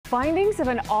Findings of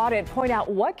an audit point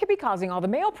out what could be causing all the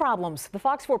mail problems. The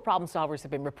Fox 4 problem solvers have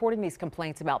been reporting these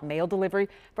complaints about mail delivery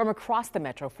from across the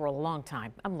metro for a long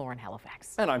time. I'm Lauren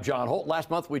Halifax. And I'm John Holt. Last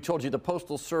month, we told you the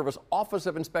Postal Service Office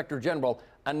of Inspector General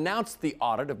announced the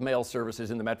audit of mail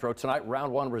services in the metro. Tonight,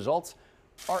 round one results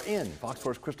are in. Fox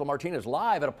 4's Crystal Martinez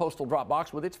live at a postal drop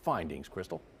box with its findings.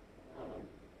 Crystal.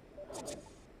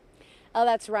 Oh,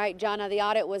 that's right, John. Now, the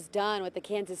audit was done with the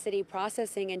Kansas City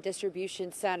Processing and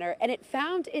Distribution Center, and it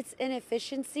found its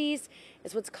inefficiencies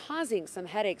is what's causing some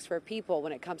headaches for people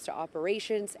when it comes to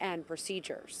operations and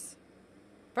procedures.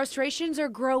 Frustrations are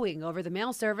growing over the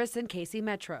mail service in KC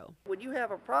Metro. When you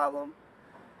have a problem,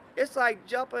 it's like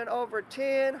jumping over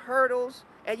 10 hurdles,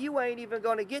 and you ain't even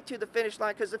going to get to the finish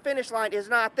line because the finish line is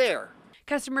not there.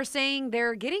 Customers saying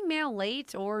they're getting mail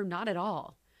late or not at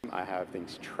all. I have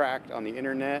things tracked on the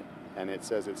internet and it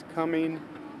says it's coming,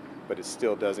 but it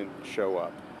still doesn't show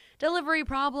up. Delivery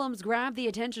problems grab the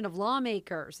attention of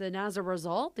lawmakers, and as a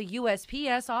result, the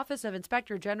USPS Office of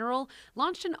Inspector General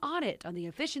launched an audit on the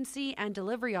efficiency and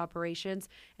delivery operations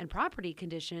and property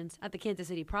conditions at the Kansas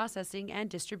City Processing and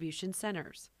Distribution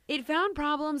Centers. It found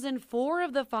problems in 4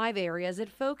 of the 5 areas it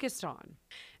focused on.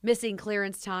 Missing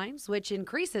clearance times, which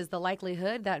increases the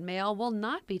likelihood that mail will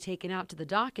not be taken out to the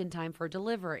dock in time for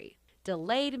delivery.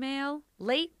 Delayed mail,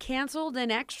 late, canceled,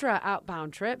 and extra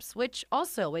outbound trips, which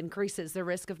also increases the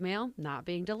risk of mail not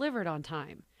being delivered on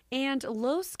time. And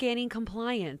low scanning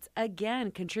compliance,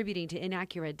 again contributing to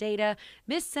inaccurate data,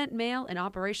 missent mail, and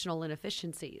operational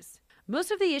inefficiencies.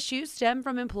 Most of the issues stem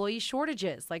from employee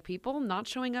shortages, like people not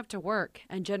showing up to work,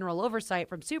 and general oversight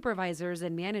from supervisors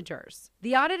and managers.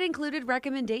 The audit included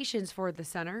recommendations for the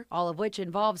center, all of which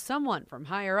involve someone from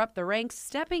higher up the ranks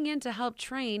stepping in to help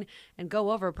train and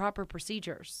go over proper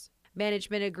procedures.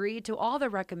 Management agreed to all the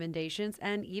recommendations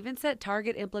and even set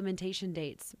target implementation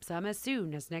dates, some as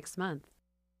soon as next month.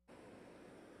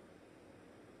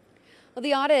 Well,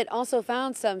 the audit also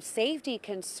found some safety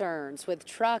concerns with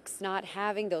trucks not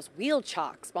having those wheel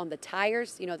chocks on the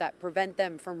tires, that prevent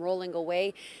them from rolling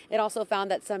away. It also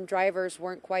found that some drivers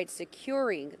weren't quite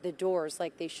securing the doors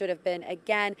like they should have been.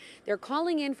 Again, they're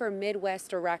calling in for Midwest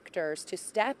directors to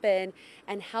step in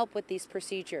and help with these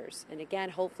procedures. And again,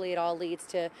 hopefully it all leads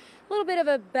to a little bit of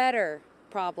a better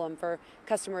problem for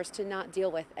customers to not deal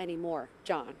with anymore.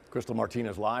 John. Crystal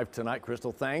Martinez live tonight.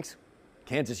 Crystal, thanks.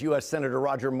 Kansas U.S. Senator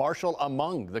Roger Marshall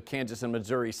among the Kansas and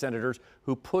Missouri senators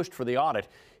who pushed for the audit.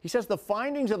 He says the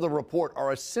findings of the report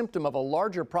are a symptom of a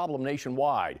larger problem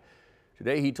nationwide.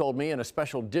 Today, he told me in a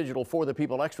special digital For the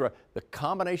People Extra, the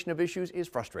combination of issues is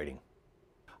frustrating.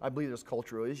 I believe there's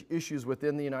cultural issues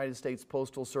within the United States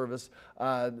Postal Service.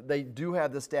 They do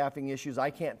have the staffing issues. I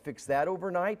can't fix that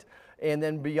overnight. And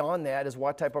then beyond that is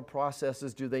what type of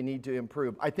processes do they need to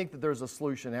improve? I think that there's a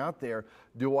solution out there.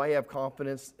 Do I have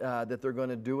confidence that they're going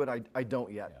to do it? I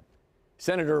don't yet. Yeah.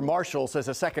 Senator Marshall says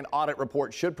a second audit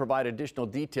report should provide additional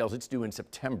details. It's due in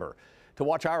September. To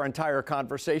watch our entire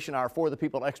conversation, our For the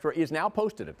People Extra is now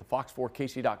posted at the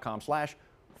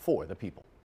fox4kc.com/forthepeople.